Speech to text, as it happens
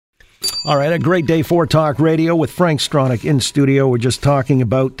All right, a great day for Talk Radio with Frank Stronach in studio. We're just talking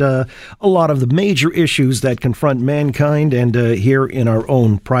about a lot of the major issues that confront mankind, and here in our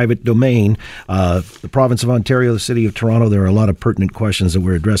own private domain, the province of Ontario, the city of Toronto, there are a lot of pertinent questions that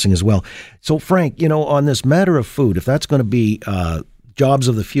we're addressing as well. So, Frank, on this matter of food, if that's going to be jobs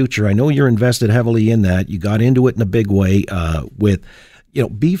of the future, I know you're invested heavily in that. You got into it in a big way with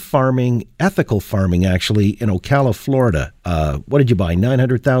beef farming, ethical farming, actually, in Ocala, Florida. What did you buy?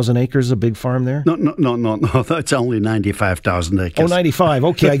 900,000 acres, a big farm there? No. That's only 95,000 acres. Oh, 95.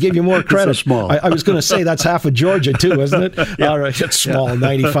 Okay, I gave you more credit. It's so small. I was going to say that's half of Georgia, too, isn't it? Yeah. All right, it's small,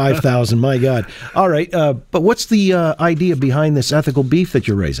 95,000, my God. All right, but what's the idea behind this ethical beef that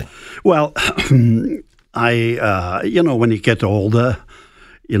you're raising? Well, when you get older,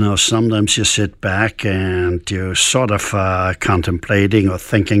 sometimes you sit back and you're sort of contemplating or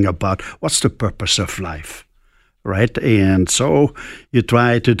thinking about what's the purpose of life, right? And so you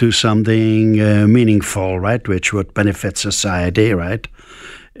try to do something meaningful, right, which would benefit society, right?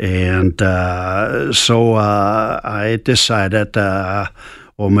 And so I decided,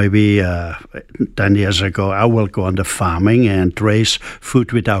 or maybe 10 years ago, I will go into farming and raise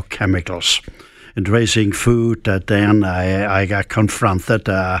food without chemicals. And raising food, then I got confronted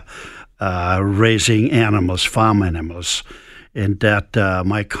raising animals, farm animals, and that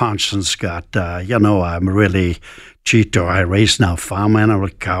my conscience got, I'm really cheater. I raise now farm animal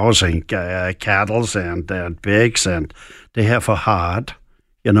cows and cattle and pigs, and they have a heart,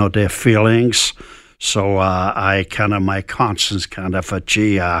 their feelings. So my conscience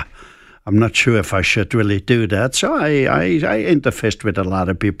I'm not sure if I should really do that. So I interfaced with a lot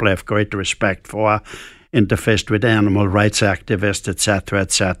of people I have great respect for, interfaced with animal rights activists,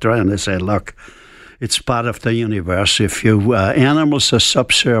 etc., and they say, look, it's part of the universe. If animals are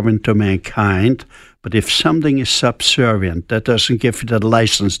subservient to mankind, but if something is subservient, that doesn't give you the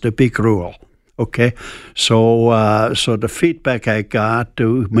license to be cruel. Okay, so the feedback I got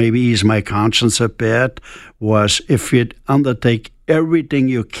to maybe ease my conscience a bit was if you undertake everything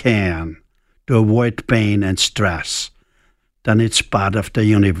you can to avoid pain and stress, then it's part of the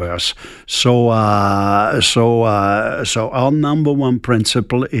universe. So our number one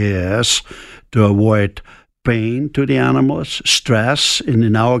principle is to avoid pain to the animals, stress, and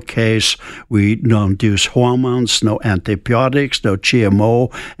in our case, we don't use hormones, no antibiotics, no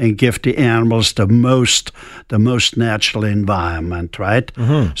GMO, and give the animals the most natural environment, right?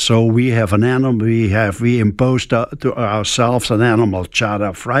 Mm-hmm. So we have an animal, we imposed to ourselves an animal charter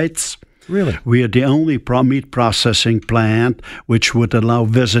of rights. Really? We are the only meat processing plant which would allow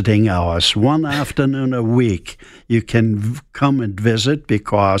visiting hours. One afternoon a week, you can come and visit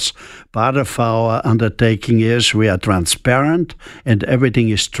because part of our undertaking is we are transparent and everything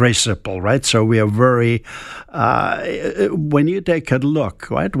is traceable, right? So we are very, when you take a look,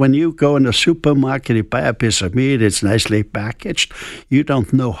 right? When you go in a supermarket, you buy a piece of meat, it's nicely packaged. You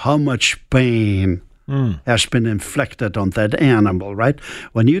don't know how much pain has been inflicted on that animal, right?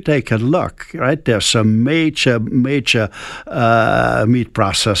 When you take a look, right, there's some major meat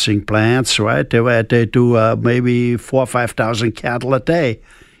processing plants, right, where they do maybe 4,000 or 5,000 cattle a day.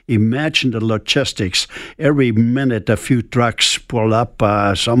 Imagine the logistics. Every minute a few trucks pull up.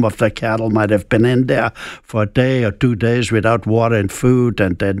 Some of the cattle might have been in there for a day or 2 days without water and food,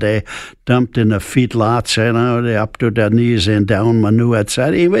 and then they dumped in the feedlots, they're up to their knees in down manure,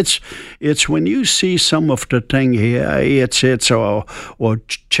 etc. It's when you see some of the thing here, it's or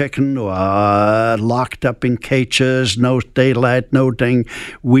chicken or locked up in cages, no daylight, no thing.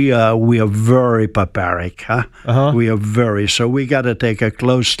 We are very barbaric, huh? Uh-huh. We are very, so we got to take a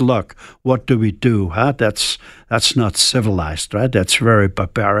close look. What do we do, huh? That's not civilized, right? That's very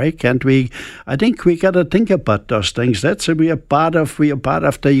barbaric, and I think we got to think about those things. We are part of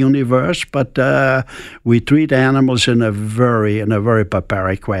the universe, but we treat animals in a very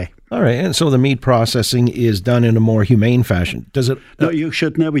barbaric way. All right, and so the meat processing is done in a more humane fashion. Does it? No, you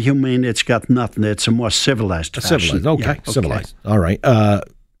should never humane. It's got nothing. It's a more civilized fashion. Civilized, okay, yeah, okay. Civilized. All right.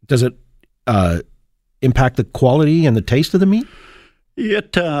 Does it impact the quality and the taste of the meat?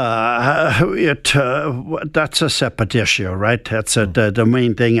 That's a separate issue, right? That's the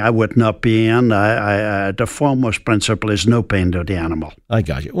main thing I would not be in. The foremost principle is no pain to the animal. I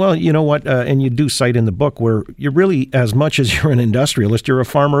got you. Well, you know what? And you do cite in the book where you're really, as much as you're an industrialist, you're a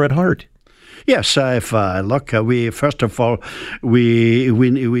farmer at heart. Yes, first of all,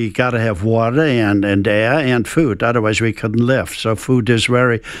 we got to have water and air and food. Otherwise, we couldn't live. So food is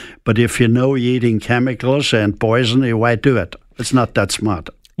but if you're eating chemicals and poison, why do it? It's not that smart.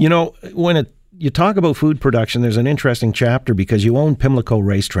 When you talk about food production, there's an interesting chapter because you own Pimlico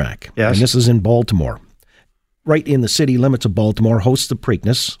Racetrack. Yes. And this is in Baltimore. right in the city limits of Baltimore, hosts the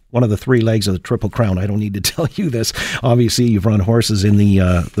Preakness, one of the three legs of the Triple Crown. I don't need to tell you this. Obviously, you've run horses in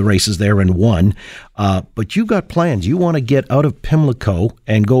the races there and won. But you got plans. You want to get out of Pimlico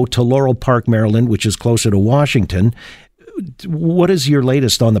and go to Laurel Park, Maryland, which is closer to Washington. What is your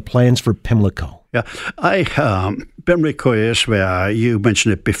latest on the plans for Pimlico? Yeah, Pimlico is where you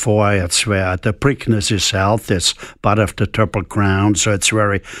mentioned it before. It's where the Preakness is held. It's part of the Triple Crown, so it's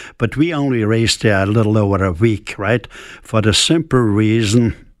but we only raced there a little over a week, right? For the simple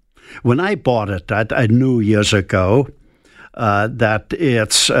reason, when I bought it, I knew years ago that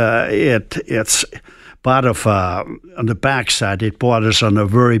it's part of, on the backside, it borders on a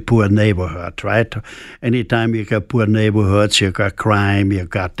very poor neighborhood, right? Anytime you got poor neighborhoods, you got crime, you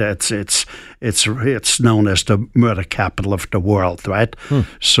got it's known as the murder capital of the world, right?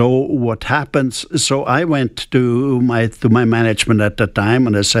 So what happens? So I went to my management at the time,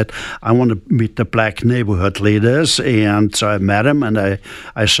 and I said, I want to meet the black neighborhood leaders, and so I met them, and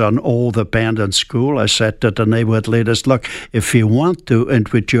I saw an old abandoned school. I said to the neighborhood leaders, look, if you want to, and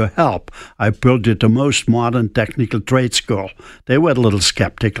with your help, I built you the most modern technical trade school. They were a little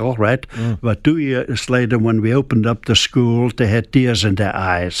skeptical, right? But 2 years later, when we opened up the school, they had tears in their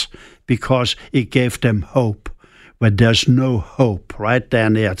eyes because it gave them hope. When there's no hope, right,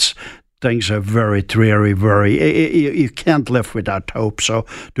 then things are very dreary, you can't live without hope. So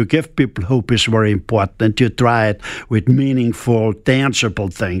to give people hope is very important, and you try it with meaningful, tangible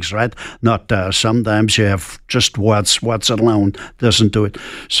things, right? Not sometimes you have just words alone doesn't do it.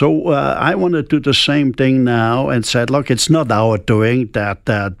 So I want to do the same thing now and said, look, it's not our doing that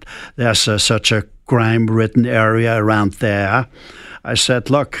there's such a crime-ridden area around there. I said,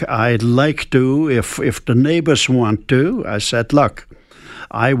 look, I'd like to, if the neighbors want to, I said, look,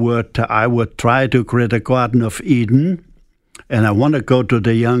 I would try to create a Garden of Eden, and I want to go to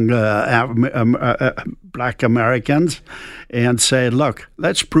the young black Americans and say, look,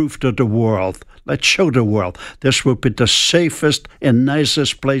 let's prove to the world, let's show the world this will be the safest and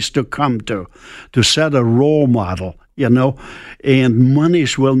nicest place to come to set a role model. And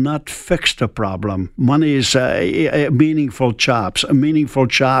monies will not fix the problem. Money is meaningful jobs. Meaningful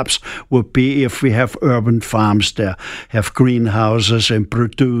jobs would be if we have urban farms there, have greenhouses and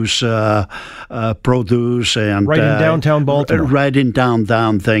produce and right in downtown Baltimore. Right in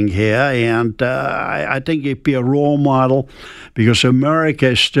downtown thing here, and I think it'd be a role model because America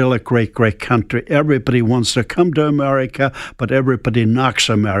is still a great, great country. Everybody wants to come to America, but everybody knocks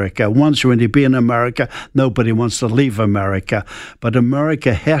America. Once when you be in America, nobody wants to leave America. But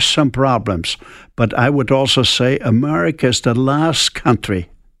America has some problems. But I would also say America is the last country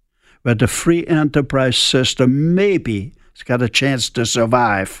where the free enterprise system maybe has got a chance to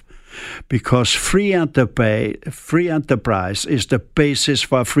survive. Because free enterprise is the basis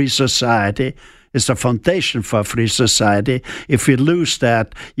for a free society. It's the foundation for a free society. If you lose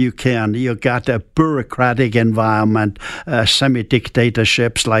that, you got a bureaucratic environment,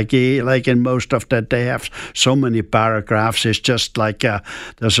 semi-dictatorships like in most of that. They have so many paragraphs. It's just like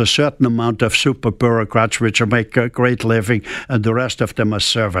there's a certain amount of super bureaucrats which make a great living, and the rest of them are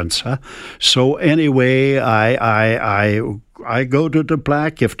servants. Huh? So anyway, I go to the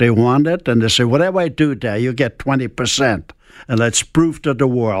black if they want it, and they say, whatever I do there, you get 20%. And let's prove to the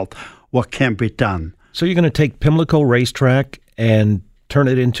world what can be done. So you're going to take Pimlico Racetrack and turn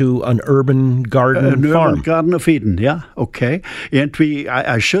it into an urban garden farm? Urban Garden of Eden, yeah, okay. And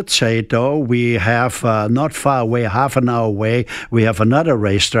I should say, though, we have not far away, half an hour away, we have another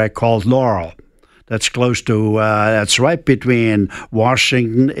racetrack called Laurel. That's close to, that's right between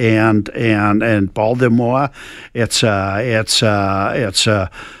Washington and Baltimore. It's a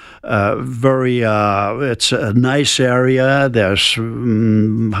nice area. There's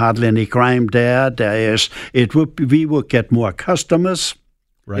hardly any crime there. We will get more customers.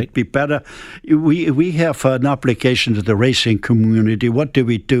 Right. It'd be better. We have an obligation to the racing community. What do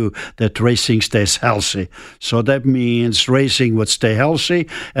we do that racing stays healthy? So that means racing would stay healthy.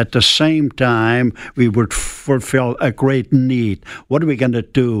 At the same time, we would fulfill a great need. What are we going to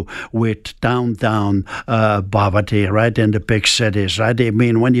do with downtown poverty, right, in the big cities, right? I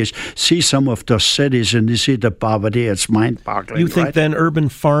mean, when you see some of those cities and you see the poverty, it's mind-boggling. You think then urban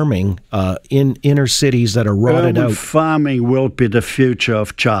farming in inner cities that are rotted out? Urban farming will be the future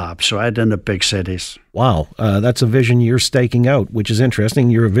of jobs, right, in the big cities. Wow, that's a vision you're staking out, which is interesting.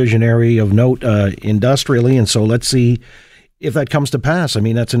 You're a visionary of note industrially, and so let's see if that comes to pass. I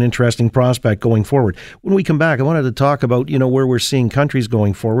mean, that's an interesting prospect going forward. When we come back, I wanted to talk about, where we're seeing countries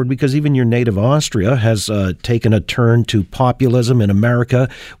going forward, because even your native Austria has taken a turn to populism in America.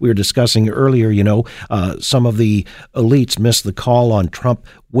 We were discussing earlier, some of the elites missed the call on Trump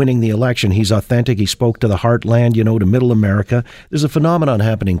winning the election. He's authentic. He spoke to the heartland, to middle America. There's a phenomenon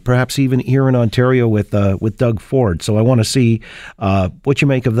happening, perhaps even here in Ontario with Doug Ford. So I want to see what you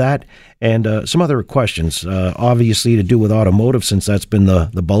make of that and some other questions, obviously to do with automotive, since that's been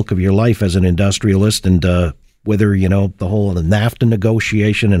the bulk of your life as an industrialist, and whether, the whole NAFTA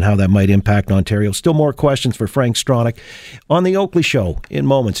negotiation and how that might impact Ontario. Still more questions for Frank Stronach on The Oakley Show in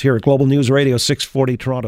moments here at Global News Radio 640 Toronto.